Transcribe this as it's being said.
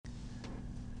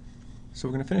So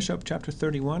we're going to finish up chapter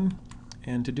 31,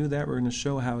 and to do that we're going to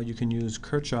show how you can use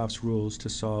Kirchhoff's rules to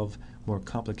solve more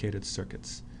complicated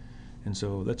circuits. And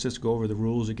so let's just go over the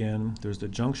rules again. There's the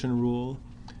junction rule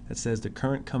that says the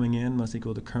current coming in must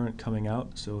equal the current coming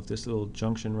out. So if this little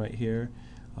junction right here,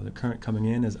 the current coming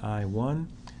in is I1, and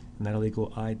that'll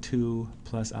equal I2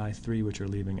 plus I3, which are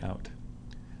leaving out.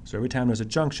 So every time there's a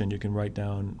junction, you can write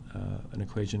down an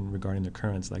equation regarding the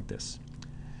currents like this.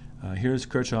 Here's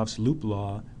Kirchhoff's loop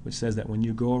law, which says that when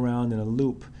you go around in a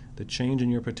loop, the change in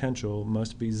your potential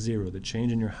must be zero. The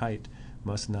change in your height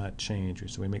must not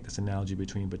change. So we make this analogy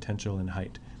between potential and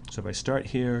height. So if I start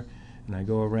here and I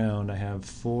go around, I have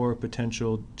 4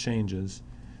 potential changes.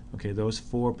 Okay, those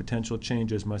 4 potential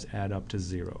changes must add up to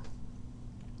 0.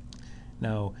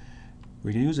 Now,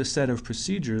 we can use a set of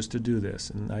procedures to do this,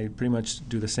 and I pretty much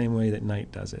do the same way that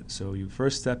Knight does it. So your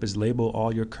first step is label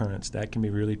all your currents. That can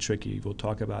be really tricky. We'll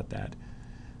talk about that.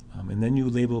 And then you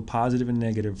label positive and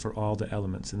negative for all the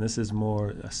elements, and this is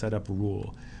more a setup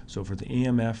rule. So for the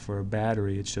EMF for a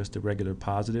battery, it's just a regular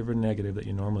positive or negative that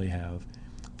you normally have.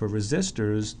 For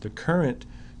resistors, the current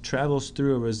travels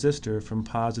through a resistor from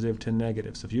positive to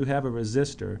negative. So if you have a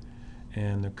resistor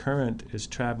and the current is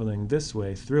traveling this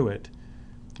way through it,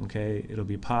 okay, it'll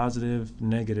be positive,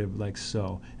 negative, like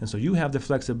so. And so you have the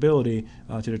flexibility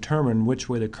to determine which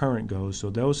way the current goes, so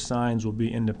those signs will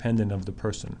be independent of the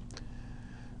person.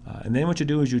 And then what you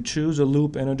do is you choose a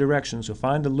loop and a direction. So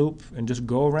find a loop and just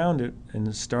go around it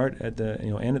and start at the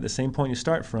end at the same point you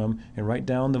start from, and write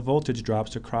down the voltage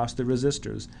drops across the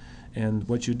resistors. And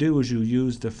what you do is you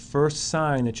use the first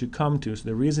sign that you come to. So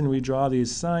the reason we draw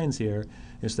these signs here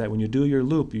is that when you do your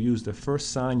loop, you use the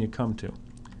first sign you come to.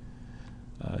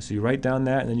 So you write down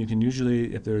that, and then you can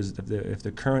usually, if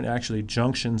the current actually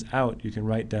junctions out, you can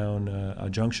write down a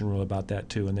junction rule about that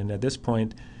too. And then at this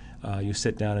point, you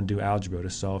sit down and do algebra to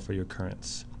solve for your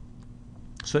currents.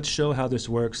 So let's show how this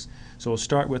works. So we'll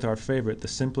start with our favorite, the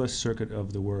simplest circuit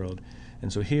of the world.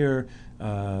 And so here,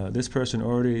 this person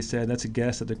already said, let's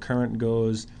guess that the current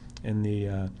goes in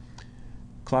the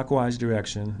clockwise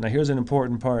direction. Now here's an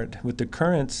important part. With the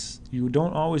currents, you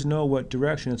don't always know what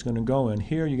direction it's going to go in.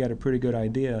 Here you got a pretty good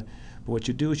idea, but what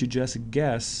you do is you just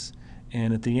guess,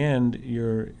 and at the end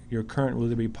your current will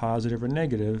either be positive or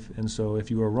negative, and so if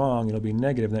you are wrong, it'll be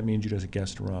negative. That means you just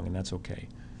guessed wrong, and that's okay.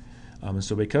 And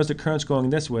so because the current's going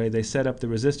this way, they set up the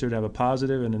resistor to have a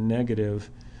positive and a negative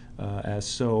as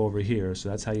so over here. So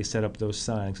that's how you set up those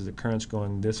signs, because the current's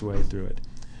going this way through it.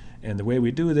 And the way we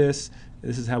do this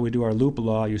is how we do our loop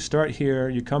law. You start here,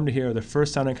 you come to here, the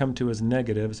first sign I come to is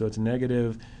negative, so it's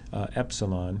negative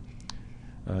epsilon,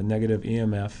 negative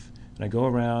EMF. And I go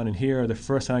around, and here the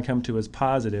first sign I come to is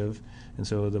positive, and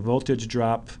so the voltage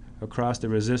drop across the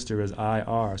resistor is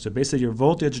IR. So basically your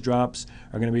voltage drops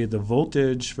are going to be the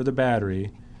voltage for the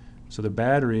battery. So the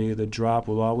battery, the drop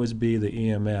will always be the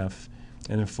EMF.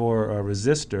 And for a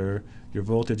resistor, your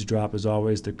voltage drop is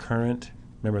always the current.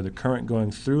 Remember, the current going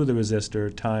through the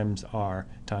resistor times R,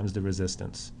 times the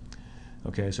resistance.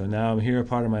 Okay, so now I'm here,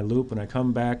 part of my loop, and I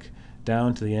come back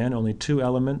down to the end, only 2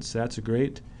 elements, that's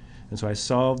great. And so I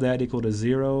solve that equal to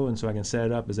 0, and so I can set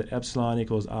it up as that epsilon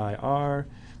equals IR,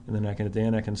 and then at the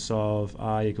end I can solve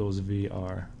I equals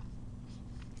VR.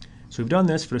 So we've done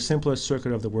this for the simplest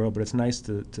circuit of the world, but it's nice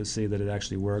to see that it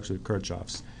actually works with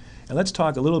Kirchhoff's. And let's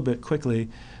talk a little bit quickly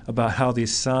about how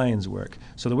these signs work.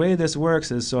 So the way this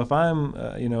works is, so if I'm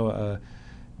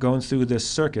going through this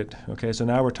circuit, okay, so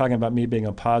now we're talking about me being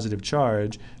a positive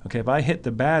charge. Okay, if I hit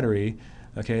the battery,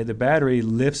 okay, the battery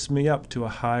lifts me up to a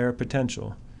higher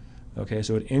potential. Okay,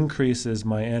 so it increases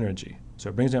my energy. So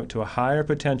it brings me up to a higher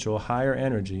potential, higher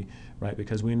energy, right?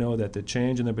 Because we know that the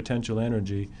change in the potential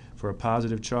energy for a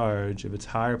positive charge, if it's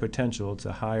higher potential, it's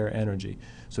a higher energy.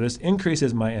 So this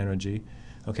increases my energy.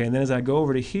 Okay, and then as I go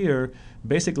over to here,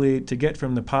 basically to get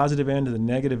from the positive end to the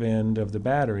negative end of the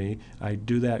battery, I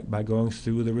do that by going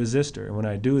through the resistor. And when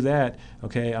I do that,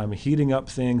 okay, I'm heating up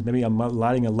things, maybe I'm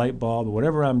lighting a light bulb, or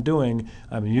whatever I'm doing,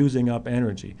 I'm using up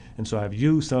energy. And so I've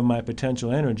used some of my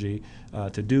potential energy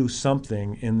to do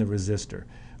something in the resistor.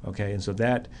 Okay, and so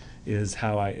that is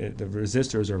how the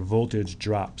resistors are voltage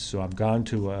drops. So I've gone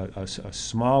to a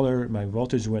smaller, my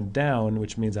voltage went down,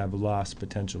 which means I've lost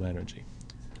potential energy.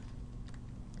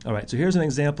 All right, so here's an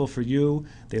example for you.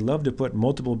 They love to put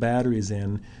multiple batteries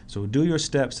in, so do your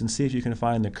steps and see if you can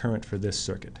find the current for this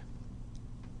circuit.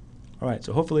 All right,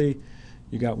 so hopefully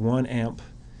you got 1 amp.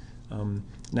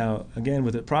 Now, again,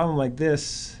 with a problem like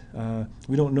this,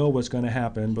 we don't know what's going to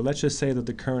happen, but let's just say that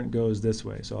the current goes this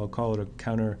way. So I'll call it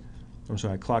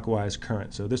a clockwise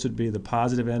current. So this would be the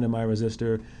positive end of my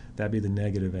resistor, that'd be the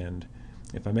negative end.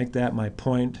 If I make that my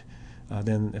point,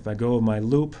 Then if I go my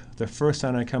loop, the first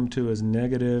sign I come to is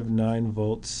negative 9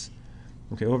 volts.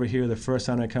 Okay, over here the first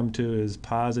sign I come to is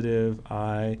positive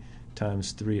I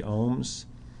times 3 ohms.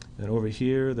 And over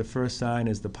here the first sign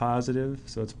is the positive,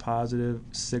 so it's positive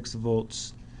 6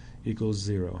 volts equals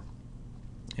 0.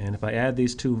 And if I add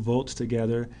these 2 volts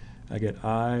together, I get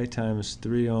I times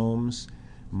 3 ohms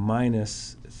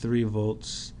minus 3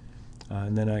 volts.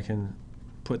 And then I can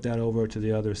put that over to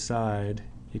the other side,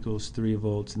 equals 3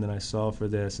 volts, and then I solve for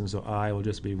this, and so I will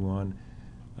just be 1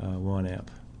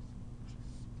 amp.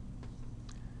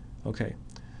 Okay,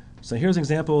 so here's an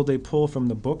example they pull from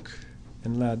the book,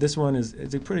 and this one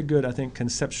is a pretty good, I think,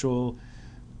 conceptual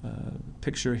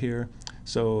picture here.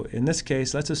 So in this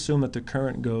case, let's assume that the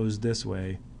current goes this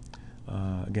way,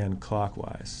 again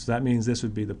clockwise. So that means this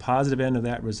would be the positive end of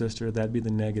that resistor, that'd be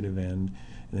the negative end,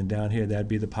 and then down here that'd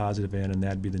be the positive end, and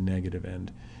that'd be the negative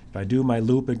end. If I do my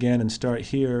loop again and start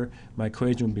here, my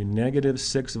equation would be negative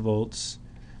 6 volts,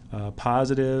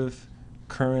 positive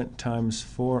current times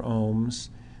 4 ohms,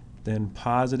 then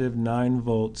positive 9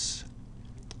 volts,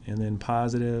 and then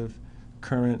positive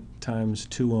current times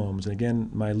 2 ohms. And again,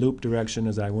 my loop direction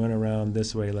is I went around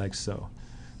this way like so.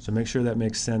 So make sure that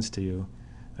makes sense to you.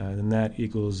 Then that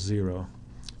equals 0.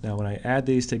 Now when I add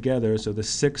these together, so the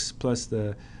 6 plus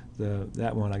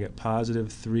that one, I get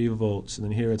positive 3 volts. And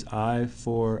then here it's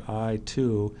I4, I2,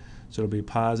 so it'll be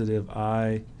positive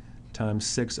I times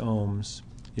 6 ohms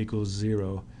equals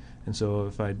 0. And so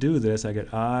if I do this, I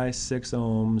get I 6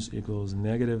 ohms equals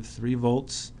negative 3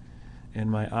 volts,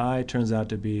 and my I turns out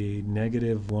to be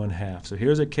negative 1/2. So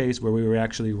here's a case where we were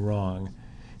actually wrong.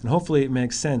 And hopefully it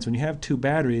makes sense. When you have 2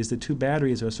 batteries, the 2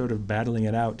 batteries are sort of battling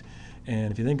it out.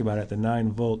 And if you think about it, the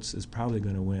 9 volts is probably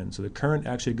going to win. So the current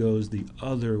actually goes the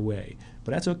other way.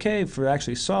 But that's okay for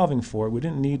actually solving for it. We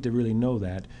didn't need to really know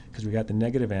that because we got the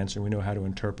negative answer and we know how to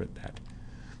interpret that.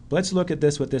 But let's look at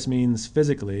this, what this means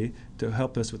physically to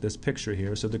help us with this picture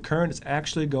here. So the current is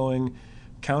actually going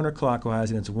counterclockwise,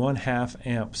 and it's 1/2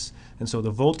 amps. And so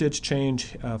the voltage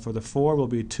change for the 4 will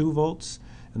be 2 volts.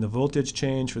 And the voltage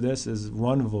change for this is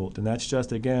 1 volt. And that's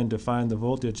just, again, to find the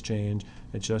voltage change,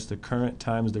 it's just the current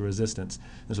times the resistance.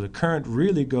 And so the current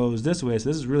really goes this way. So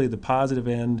this is really the positive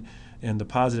end and the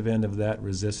positive end of that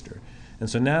resistor. And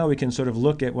so now we can sort of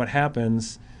look at what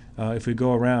happens if we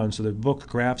go around. So the book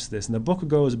graphs this. And the book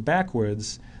goes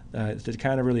backwards to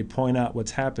kind of really point out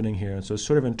what's happening here. And so it's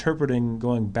sort of interpreting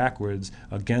going backwards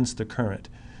against the current.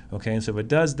 Okay, and so if it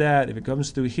does that, if it comes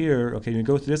through here, okay, you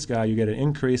go through this guy, you get an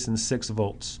increase in 6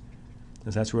 volts.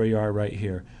 And that's where you are right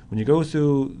here. When you go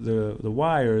through the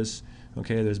wires,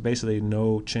 okay, there's basically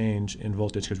no change in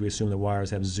voltage because we assume the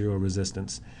wires have 0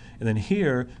 resistance. And then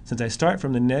here, since I start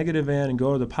from the negative end and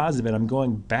go to the positive end, I'm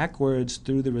going backwards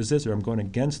through the resistor. I'm going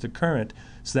against the current.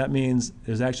 So that means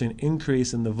there's actually an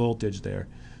increase in the voltage there.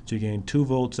 So you gain 2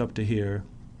 volts up to here.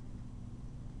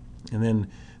 And then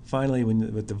finally,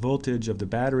 with the voltage of the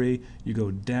battery, you go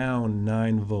down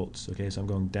 9 volts. Okay, so I'm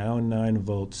going down 9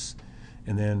 volts.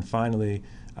 And then finally,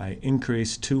 I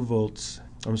increase 2 volts.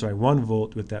 I'm sorry, 1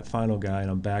 volt with that final guy,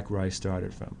 and I'm back where I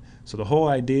started from. So the whole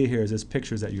idea here is this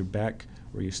picture is that you're back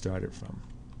where you started from.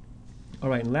 All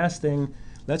right, and last thing,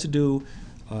 let's do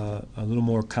a little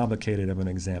more complicated of an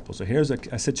example. So here's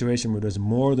a situation where there's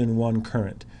more than one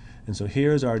current. And so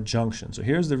here's our junction. So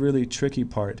here's the really tricky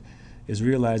part, is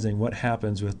realizing what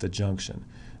happens with the junction.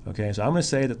 Okay, so I'm going to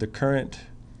say that the current,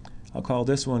 I'll call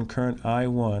this one current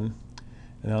I1,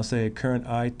 and I'll say current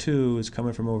I2 is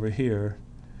coming from over here,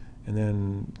 and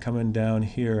then coming down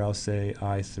here I'll say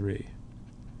I3.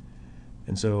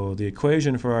 And so the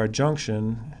equation for our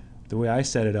junction, the way I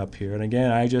set it up here, and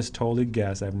again I just totally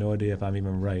guess, I have no idea if I'm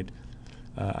even right,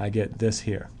 I get this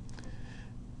here.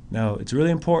 Now it's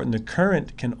really important, the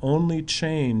current can only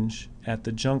change at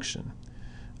the junction.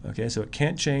 Okay, so it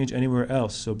can't change anywhere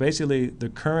else. So basically the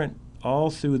current all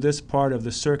through this part of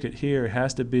the circuit here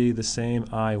has to be the same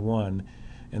I1,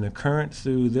 and the current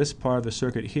through this part of the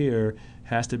circuit here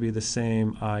has to be the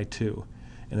same I2,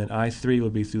 and then I3 will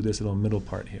be through this little middle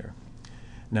part here.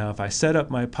 Now if I set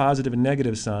up my positive and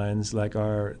negative signs like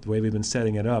the way we've been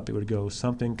setting it up, it would go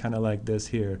something kind of like this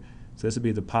here. So this would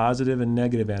be the positive and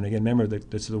negative end. Again, remember,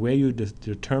 that's the way you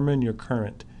determine your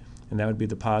current, and that would be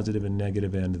the positive and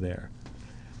negative end there.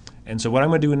 And so what I'm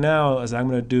going to do now is I'm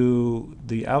going to do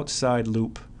the outside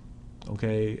loop,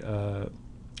 okay,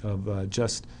 of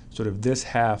just sort of this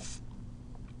half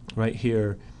right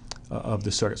here of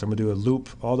the circuit. So I'm going to do a loop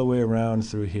all the way around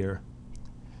through here.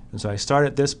 And so I start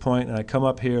at this point and I come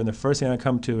up here, and the first thing I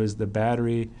come to is the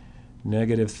battery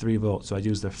negative 3 volts. So I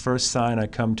use the first sign I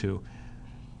come to.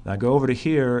 Now I go over to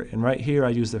here, and right here I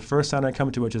use the first sign I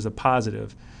come to, which is a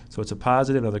positive. So it's a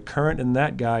positive. Now the current in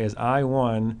that guy is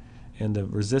I1, and the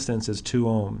resistance is 2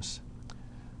 ohms.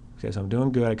 Okay, so I'm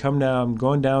doing good. I come down, I'm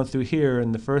going down through here,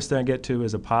 and the first thing I get to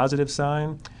is a positive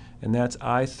sign, and that's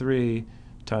I3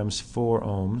 times 4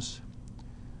 ohms.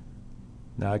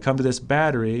 Now I come to this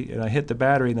battery, and I hit the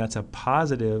battery, and that's a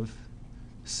positive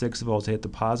 6 volts. I hit the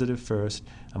positive first.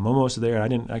 I'm almost there. I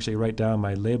didn't actually write down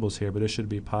my labels here, but this should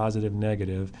be positive,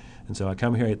 negative. And so I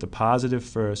come here, I hit the positive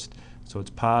first, so it's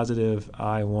positive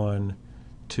I1,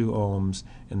 2 ohms,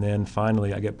 and then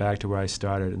finally I get back to where I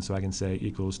started, and so I can say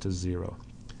equals to 0.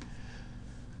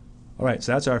 All right,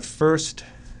 so that's our first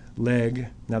leg.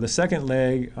 Now the second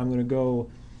leg, I'm going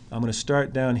to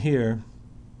start down here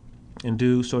and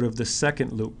do sort of the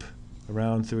second loop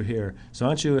around through here. So why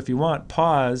don't you, if you want,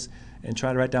 pause and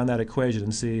try to write down that equation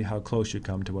and see how close you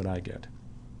come to what I get.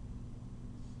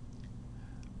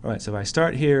 All right, so if I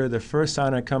start here, the first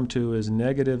sign I come to is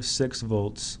negative 6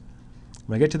 volts.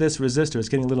 When I get to this resistor, it's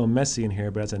getting a little messy in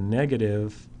here, but it's a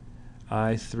negative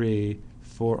I3,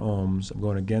 4 ohms. I'm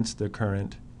going against the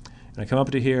current. And I come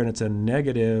up to here, and it's a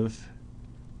negative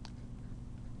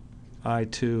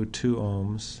I2, 2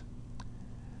 ohms.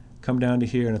 Come down to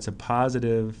here, and it's a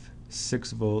positive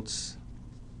 6 volts.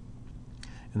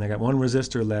 And I got one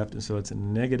resistor left, and so it's a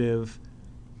negative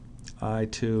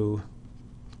I2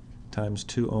 times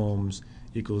 2 ohms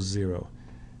equals 0.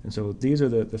 And so these are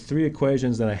the 3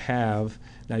 equations that I have.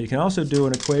 Now you can also do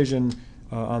an equation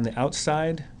on the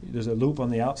outside. There's a loop on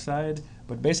the outside,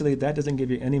 but basically that doesn't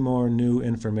give you any more new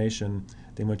information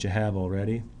than what you have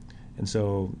already. And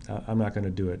so I'm not going to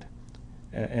do it.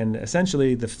 And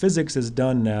essentially the physics is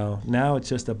done now. Now it's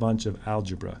just a bunch of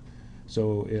algebra.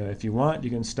 So if you want, you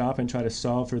can stop and try to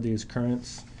solve for these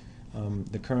currents.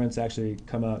 The currents actually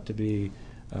come out to be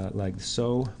like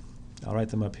so. I'll write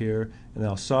them up here, and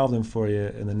I'll solve them for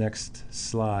you in the next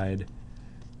slide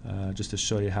just to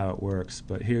show you how it works.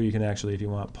 But here you can actually, if you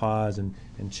want, pause and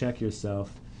check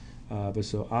yourself. But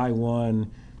so I1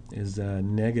 is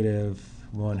negative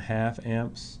 1/2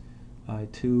 amps,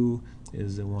 I2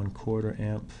 is a 1/4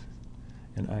 amp,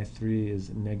 and I3 is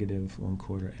negative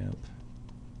 1/4 amp.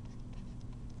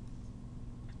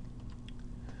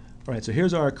 All right, so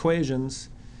here's our equations.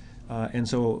 And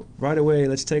so right away,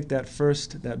 let's take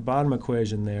that bottom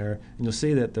equation there, and you'll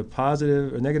see that the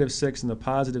positive, or negative 6 and the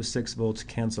positive 6 volts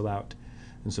cancel out.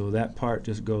 And so that part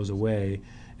just goes away.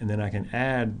 And then I can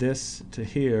add this to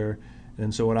here.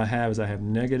 And so what I have is I have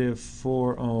negative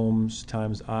 4 ohms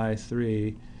times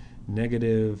I3,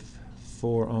 negative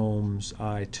 4 ohms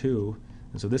I2.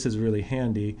 And so this is really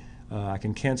handy. I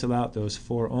can cancel out those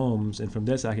 4 ohms, and from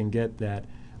this I can get that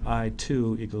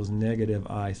I2 equals negative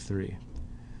I3.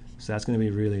 So that's going to be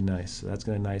really nice. So that's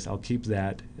going to be nice. I'll keep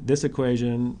that. This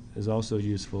equation is also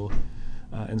useful.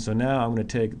 And so now I'm going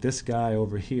to take this guy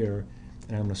over here,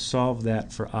 and I'm going to solve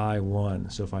that for I1.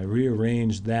 So if I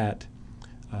rearrange that,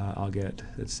 I'll get,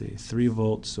 let's see, 3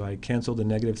 volts. So I cancel the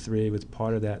negative 3 with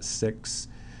part of that 6.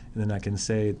 And then I can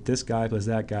say this guy plus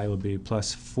that guy will be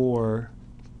plus 4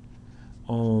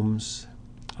 ohms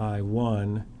I1,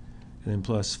 and then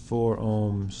plus 4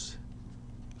 ohms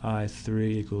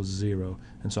I3 equals 0.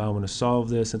 And so I'm going to solve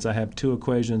this. Since I have 2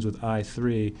 equations with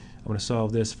I3, I'm going to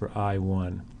solve this for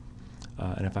I1.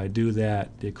 And if I do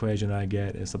that, the equation I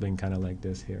get is something kind of like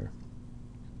this here.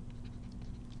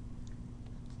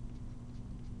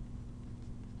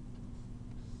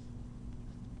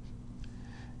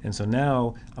 And so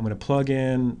now I'm going to plug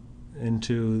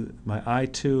into my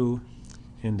I2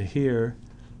 into here,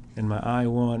 and my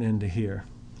I1 into here.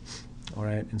 All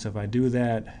right, and so if I do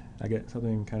that, I get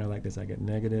something kind of like this. I get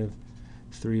negative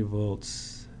 3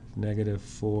 volts, negative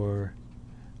 4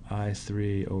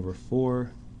 I3 over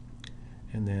 4,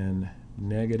 and then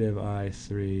negative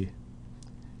I3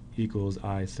 equals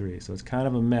I3. So it's kind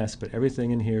of a mess, but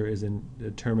everything in here is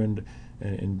determined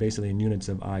in basically in units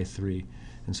of I3.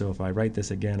 And so if I write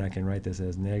this again, I can write this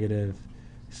as negative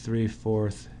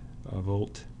 3/4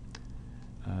 volt,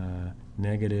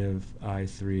 negative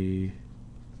I3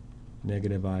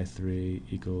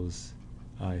 equals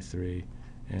I3.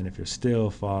 And if you're still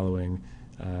following,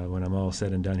 when I'm all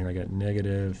said and done here, I got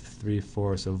negative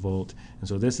 3/4 volt. And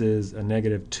so this is a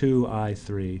negative 2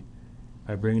 I3. If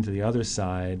I bring it to the other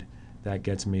side, that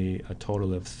gets me a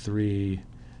total of 3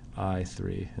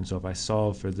 I3. And so if I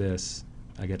solve for this,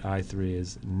 I get I3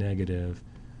 is negative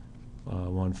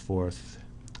 1/4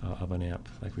 of an amp,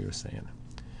 like we were saying.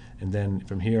 And then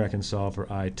from here I can solve for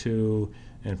I2,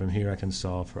 and from here I can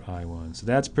solve for I1. So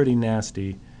that's pretty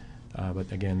nasty,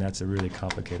 but again, that's a really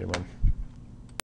complicated one.